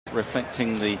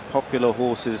Reflecting the popular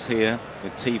horses here,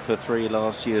 with T for 3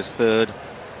 last year's third,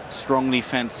 strongly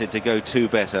fancied to go 2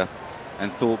 better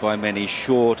and thought by many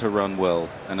sure to run well.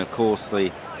 And of course the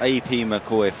AP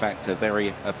McCoy factor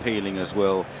very appealing as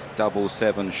well,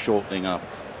 7 shortening up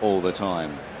all the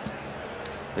time.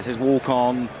 This is Walk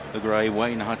On, the grey.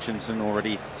 Wayne Hutchinson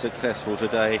already successful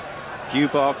today. Hugh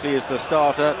Barkley is the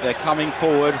starter. They're coming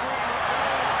forward.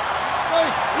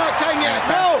 Not time yet.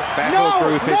 No! Battle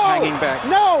Group is hanging back.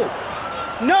 No!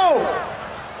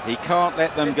 He can't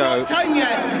let them go. Not time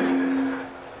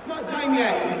yet. Not time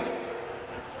yet.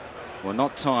 Well,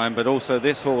 not time, but also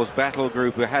this horse, Battle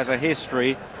Group, who has a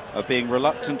history of being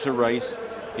reluctant to race.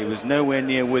 He was nowhere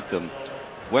near with them.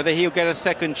 Whether he'll get a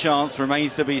second chance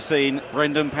remains to be seen.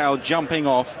 Brendan Powell jumping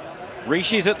off.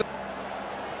 Rishi's at the...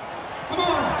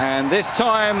 And this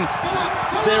time,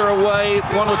 they're away.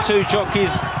 1 or 2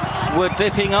 jockeys were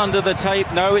dipping under the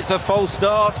tape. No, it's a false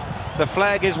start. The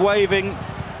flag is waving.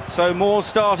 So more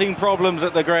starting problems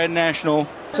at the Grand National.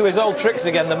 To his old tricks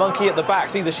again, the monkey at the back.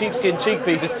 See the sheepskin cheek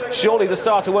pieces. Surely the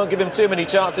starter won't give him too many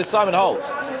chances. Simon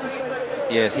Holt.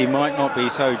 Yes, he might not be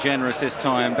so generous this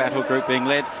time. Battle Group being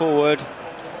led forward.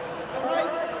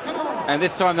 And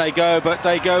this time they go, but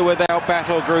they go without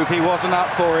Battle Group. He wasn't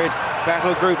up for it.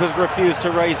 Battle Group has refused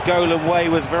to race. Golan Way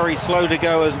was very slow to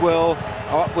go as well.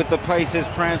 Up with the paces,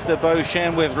 Prince de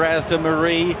Beauchesne with Razda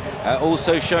Marie,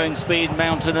 also showing speed,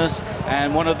 Mountainous.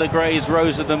 And one of the greys,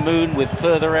 Rose of the Moon, with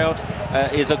further out,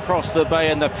 is Across the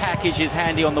Bay. And the package is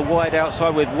handy on the wide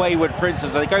outside with Wayward Prince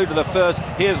as they go to the first.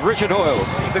 Here's Richard Hoyles.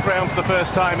 Sees the ground for the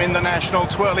first time in the National.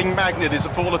 Twirling Magnet is a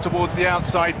faller towards the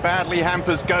outside. Badly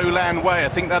hampers Golan Way. I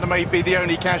think that may be the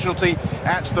only casualty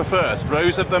at the first.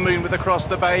 Rose of the Moon with Across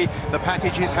the Bay. The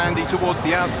package is handy towards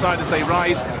the outside as they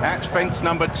rise at fence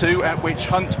number 2, at which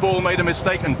Hunt Ball made a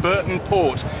mistake and Burton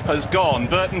Port has gone.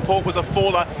 Burton Port was a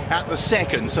faller at the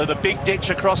second, so the big ditch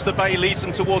Across the Bay leads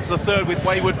them towards the third with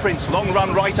Wayward Prince. Long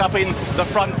run right up in the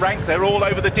front rank. They're all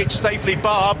over the ditch safely,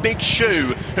 bar Big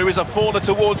Shoe, who is a faller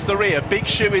towards the rear. Big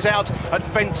Shoe is out at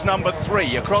fence number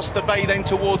 3. Across the Bay then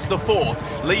towards the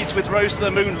 4th. Leads with Rose of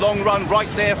the Moon. Long run right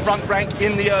there, front rank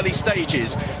in the early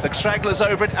stages. The stragglers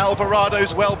over at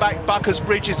Alvarado's well back. Bucker's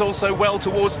Bridge is also well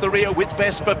towards the rear with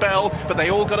Vesper Bell, but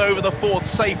they all got over the 4th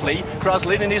safely.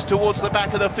 Cruslinen is towards the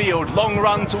back of the field. Long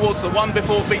run towards the one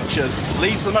before Beechers.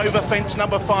 Leads them over fence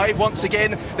number 5. Once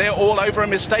again, they're all over a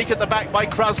mistake at the back by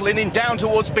Cruslinen. Down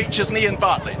towards Beechers and Ian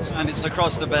Bartlett. And it's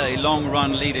Across the Bay. Long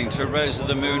run leading to Rose of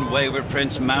the Moon, Wayward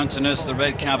Prince, Mountainous, the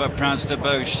Red Cabot, Prince de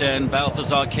Beauchesne,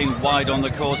 Balthazar King wide on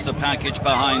the course, the package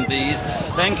behind these.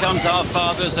 Then comes Our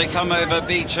Fathers. They come over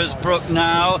Beechers Brook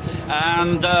now,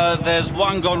 and there's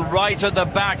one gone right at the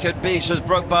back at Beechers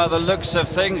Brook by the looks of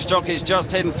things. Jockey's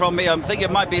just hidden from me. I'm thinking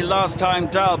it might be Last Time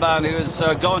Dalban who has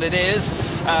gone. It is,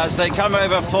 as they come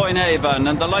over Foynehaven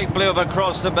and the light blue of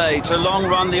Across the Bay. To long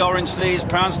run the orange sleeves,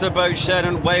 Prince de Beauchesne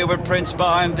and Wayward Prince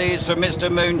behind these for Mr.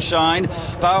 Moonshine.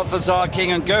 Balthazar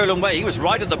King and Golan Way. He was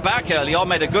right at the back early on,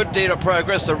 made a good deal of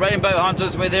progress. The Rainbow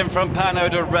Hunters with him from Pineau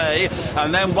de Ray,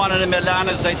 and then one in Milan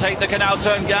as they take the canal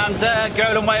turn. And there,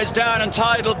 Golan Way is down and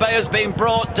Tidal Bay has been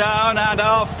brought down, and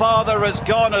Our Father has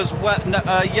gone as well.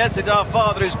 Yes, it's Our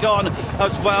Father who's gone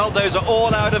as well. Those are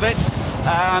all out of it.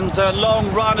 And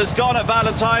Long Run has gone at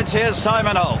Valentine's. Here's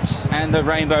Simon Holt. And the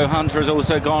Rainbow Hunter has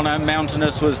also gone out.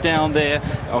 Mountainous was down there.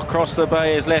 Across the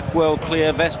Bay is left well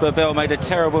clear. Vesper Bell made a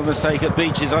terrible mistake at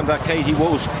Beaches under Katie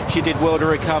Walsh. She did well to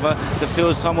recover. The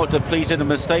field somewhat depleted. A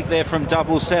mistake there from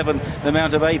 7, the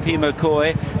mount of AP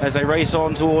McCoy, as they race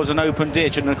on towards an open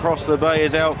ditch. And Across the Bay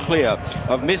is out clear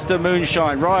of Mr.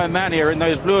 Moonshine. Ryan Mania in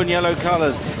those blue and yellow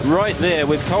colours right there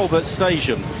with Colbert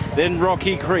Station. Then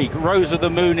Rocky Creek. Rose of the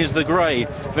Moon is the grey.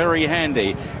 Very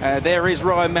handy. There is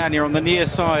Ryan Mania on the near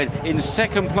side in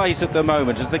second place at the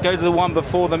moment as they go to the one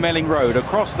before the Melling Road.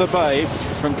 Across the Bay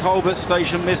from Colbert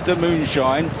Station, Mr.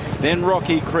 Moonshine. Then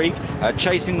Rocky Creek.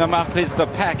 Chasing them up is the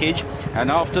package. And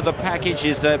after the package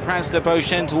is Prince de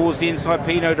Beauchesne towards the inside,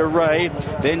 Pineau de Ray.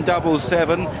 Then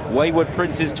 7. Wayward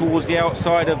Prince is towards the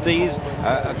outside of these.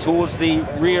 Towards the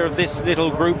rear of this little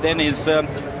group then is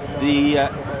the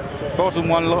bottom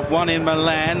one in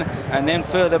Milan, and then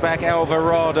further back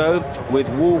Alvarado with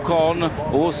Walk On.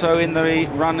 Also in the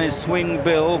run is Swing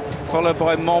Bill, followed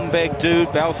by Monbeg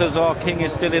Dude. Balthazar King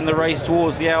is still in the race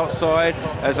towards the outside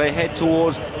as they head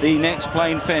towards the next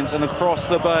plain fence, and Across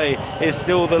the Bay is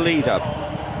still the leader.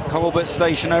 Colbert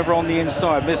Station over on the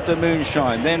inside, Mr.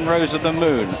 Moonshine, then Rose of the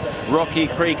Moon, Rocky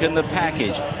Creek and the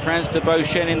package, Prance de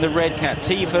Beauchesne in the red cap,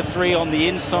 T for 3 on the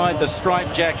inside, the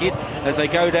striped jacket, as they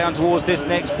go down towards this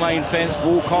next plain fence.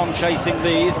 Walk on chasing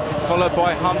these, followed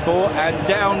by Huntball, and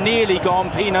down, nearly gone,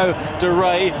 Pineau de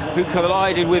Ray, who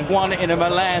collided with one in a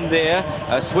Milan there.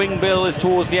 Swing Bill is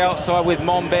towards the outside with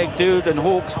Monbeg Dude and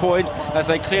Hawks Point as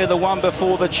they clear the one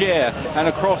before the chair, and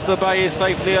across the bay is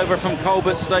safely over from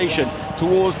Colbert Station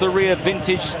towards the rear.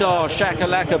 Vintage Star,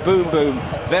 Shakalaka Boom Boom,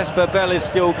 Vesper Bell is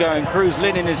still going, Cruz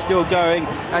Linen is still going,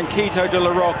 and Quito de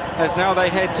la Roque, as now they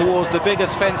head towards the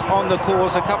biggest fence on the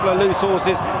course. A couple of loose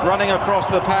horses running across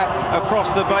the pack, across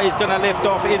the bay, is going to lift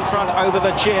off in front over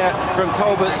the chair from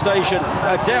Colbert Station.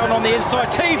 Down on the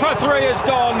inside, T for 3 is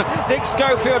gone, Nick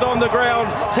Schofield on the ground,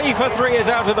 T for 3 is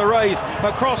out of the race.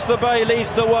 Across the bay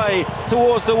leads the way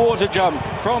towards the water jump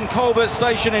from Colbert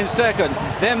Station in second,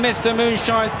 then Mr.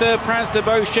 Moonshine third, Prance de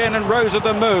Beauchesne and Rose of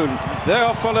the Moon. They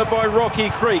are followed by Rocky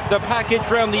Creek. The package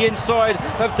round the inside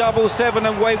of Double 7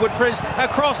 and Wayward Prince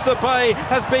across the bay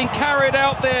has been carried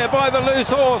out there by the loose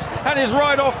horse and is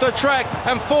right off the track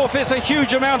and forfeits a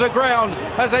huge amount of ground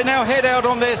as they now head out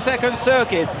on their second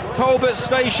circuit. Colbert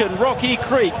Station, Rocky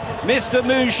Creek, Mr.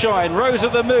 Moonshine, Rose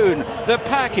of the Moon, the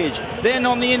package, then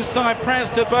on the inside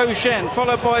Prance de Beauchesne,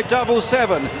 followed by Double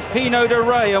 7, Pineau de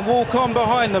Ray, and Walk On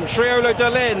behind them. Triolo de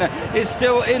Laine is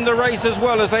still in the race as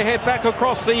well as they head back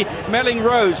across the Melling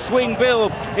Road. Swing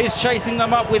Bill is chasing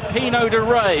them up with Pineau de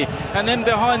Ray, and then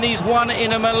behind these one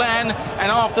in a Milan,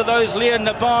 and after those Leon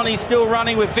Nabani still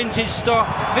running with Vintage Star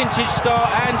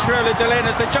and Triolo de Laine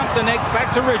as they jump the next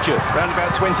back to Richard. Round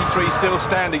about 23 still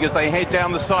standing as they head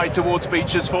down the side towards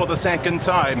Beeches for the second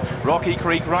time. Rocky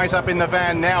Creek right up in the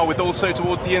van now, with also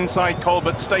towards the inside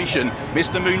Colbert Station.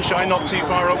 Mr. Moonshine not too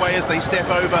far away as they step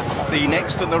over the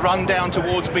next and the run down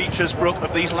towards Beecher's Brook.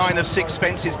 Of these line of 6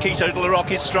 fences, Quito de la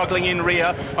Roque is struggling in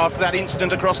rear after that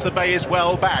incident across the bay is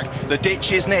well back. The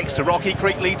ditch is next. Rocky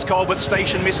Creek leads Colbert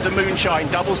Station, Mr.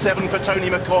 Moonshine. Double 7 for Tony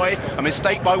McCoy. A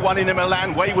mistake by one in a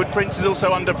Milan. Wayward Prince is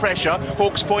also under pressure.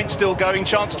 Hawks Point still going.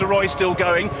 Chance de Roy still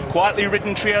going. Quietly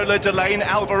ridden Triolo de Laine.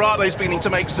 Alvarado is beginning to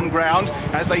make some ground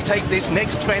as they take this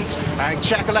next fence, and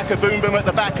Chakalaka Boom Boom at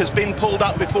the back has been pulled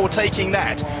up before taking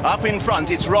that. Up in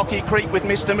front it's Rocky Creek with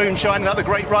Mr. Moonshine. Another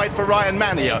great ride for Ryan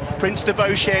Mania. Prince de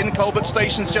Beauchesne. Colbert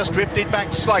Station's just drifted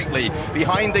back slightly.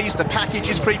 Behind these the package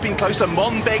is creeping closer.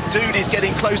 Monbeg Dude is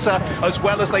getting closer as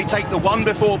well as they take the one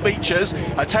before Beecher's.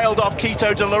 A tailed off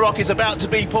Quito de la Roque is about to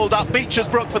be pulled up. Beecher's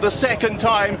Brook for the second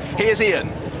time. Here's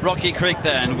Ian. Rocky Creek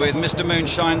then, with Mr.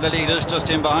 Moonshine the leaders,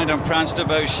 just in behind him Prance de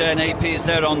Beauchesne. AP's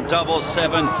there on Double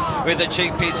 7 with the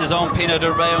cheek pieces on Pineau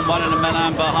de Ray and one in a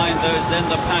Milan behind those. Then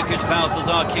the package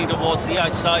Balthazar King towards the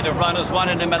outside of runners. One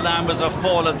in a Milan was a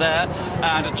faller there,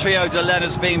 and a Trio de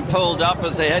Leonard's being pulled up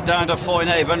as they head down to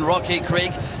Foynehaven. Rocky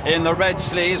Creek in the red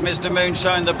sleeves, Mr.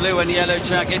 Moonshine the blue and yellow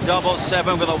jacket. Double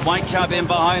 7 with a white cab in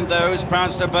behind those.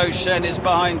 Prance de Beauchesne is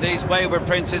behind these. Wayward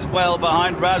Prince is well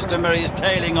behind. Razdamir is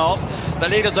tailing off. The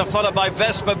leaders are followed by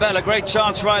Vesper Bell, a great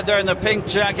chance right there in the pink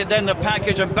jacket, then the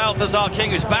package and Balthazar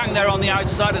King, who's bang there on the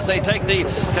outside as they take the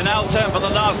canal turn for the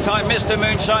last time. Mr.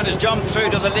 Moonshine has jumped through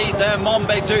to the lead there.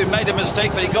 Monbeg Dude made a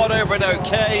mistake, but he got over it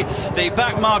okay. The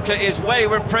back marker is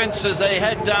Wayward Prince as they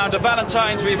head down to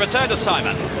Valentine's. We return to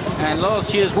Simon. And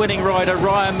last year's winning rider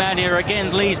Ryan Mania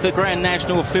again leads the Grand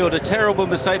National field. A terrible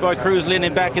mistake by Cruz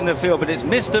Linen back in the field, but it's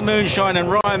Mr. Moonshine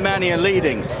and Ryan Mania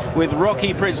leading with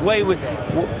Rocky Prince. Wayward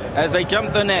as they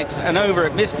jump the next and over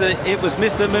it. It was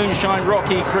Mr. Moonshine,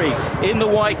 Rocky Creek in the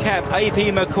white cap.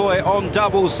 AP McCoy on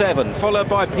Double 7, followed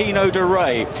by Pineau de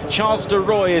Ray. Chance de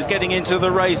Roy is getting into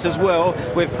the race as well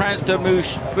with Prance de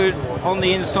Beauchesne on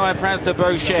the inside. Prance de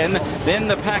Beauchesne, then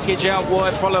the package out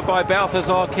wide, followed by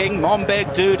Balthazar King.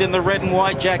 Monbeg Dude in the red and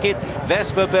white jacket.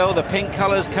 Vesper Bell, the pink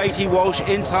colours. Katie Walsh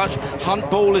in touch. Hunt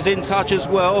Ball is in touch as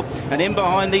well, and in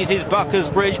behind these is Bucker's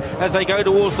Bridge as they go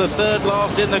towards the third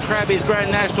last in the Crabbies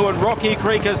Grand National, and Rocky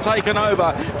Creek has taken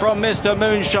over from Mr.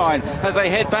 Moonshine as they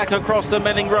head back across the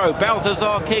Melling Road.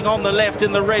 Balthazar King on the left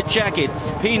in the red jacket.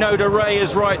 Pineau de Ray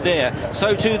is right there,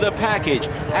 so too the package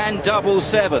and Double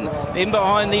 7. In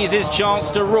behind these is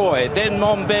Chance de Roy, then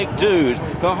Monbeg Dude.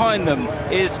 Behind them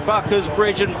is Bucker's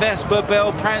Bridge and Vesper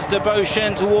Bell. Prance Prince de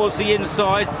Beauchesne towards the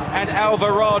inside, and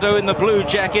Alvarado in the blue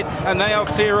jacket, and they are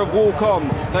clear of Walk On.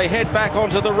 They head back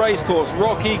onto the racecourse.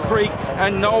 Rocky Creek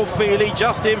and Noel Feely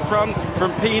just in front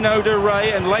from Pineau de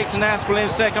Ray and Leighton Aspel in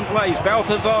second place.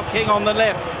 Balthazar King on the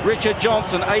left. Richard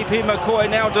Johnson, AP McCoy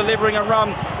now delivering a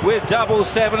run with double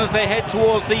seven as they head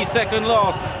towards the second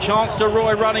last. Chance to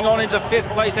Roy running on into fifth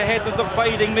place ahead of the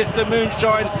fading Mr.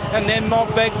 Moonshine, and then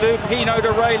Montbecdou. Pineau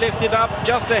de Ray lifted up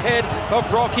just ahead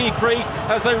of Rocky Creek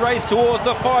as they race towards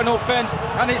the final fence,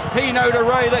 and it's Pineau de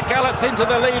Ray that gallops into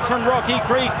the lead from Rocky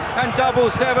Creek and double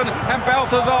seven, and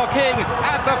Balthazar King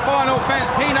at the final fence.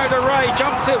 Pineau de Ray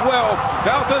jumps it well.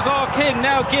 Balthazar King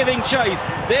now giving chase,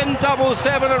 then double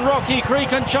seven and Rocky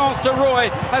Creek and Chance to Roy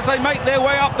as they make their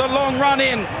way up the long run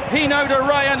in. Pineau de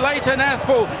Ray and Leighton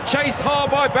Aspel chased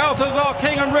hard by Balthazar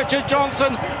King and Richard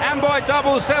Johnson and by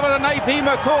double seven and AP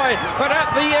McCoy, but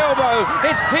at the elbow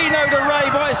it's Pineau de Ray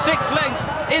by 6 lengths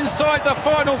inside the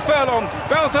final furlong.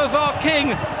 Balthazar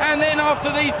King, and then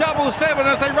after these double seven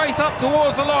as they race up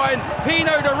towards the line,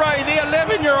 Pineau de Ray, the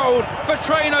 11-year-old for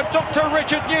trainer Dr.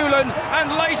 Richard Newland, and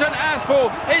Leighton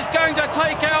Aspel is going to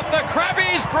take out the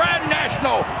Crabbies Grand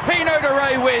National. Pineau de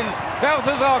Ray wins.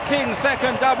 Balthazar King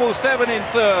second, double seven in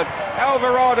third.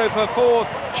 Alvarado for fourth,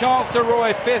 Chance to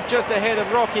Roy fifth, just ahead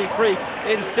of Rocky Creek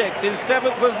in sixth. In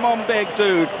seventh was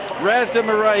Montbecdou. Raz de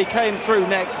Marais came through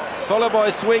next, followed by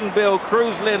Swing Bill,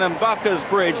 Cruise Lynn and Bucker's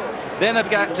Bridge. Then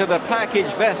back to the package,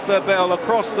 Vesper Bell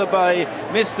across the bay,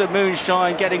 Mr.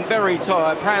 Moonshine getting very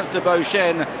tired, Prince de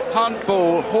Beauchesne, Hunt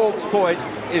Ball, Hawks Point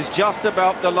is just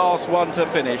about the last one to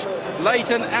finish.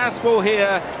 Leighton Aspel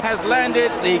here has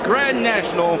landed the Grand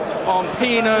National on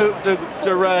Pineau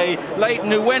de Ray.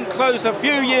 Leighton, who went close a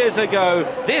few years ago,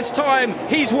 this time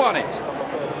he's won it.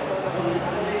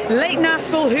 Leighton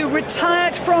Aspel, who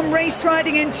retired from race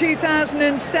riding in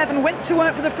 2007, went to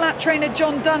work for the flat trainer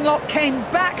John Dunlop, came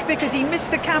back because he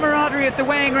missed the camaraderie of the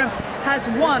weighing room, has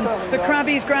won the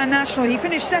Crabbies Grand National. He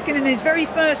finished second in his very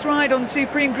first ride on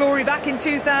Supreme Glory back in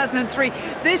 2003.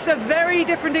 This a very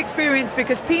different experience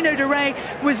because Pineau de Ray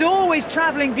was always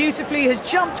travelling beautifully, has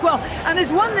jumped well, and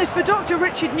has won this for Dr.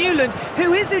 Richard Newland,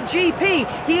 who is a GP.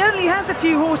 He only has a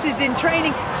few horses in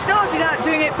training, started out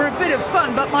doing it for a bit of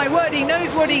fun, but my word, he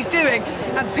knows what he's doing,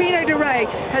 and Pineau de Ray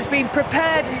has been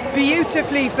prepared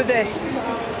beautifully for this.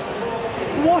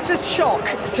 What a shock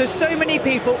to so many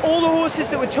people. All the horses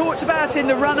that were talked about in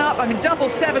the run-up. I mean, double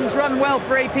sevens run well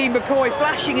for AP McCoy,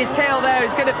 flashing his tail there,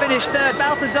 is going to finish third.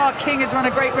 Balthazar King has run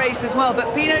a great race as well,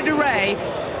 but Pineau de Ray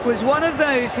was one of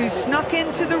those who snuck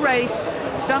into the race.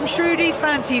 Some shrewdies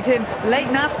fancied him.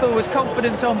 Leighton Aspel was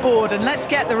confident on board, and let's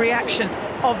get the reaction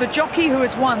of the jockey who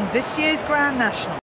has won this year's Grand National.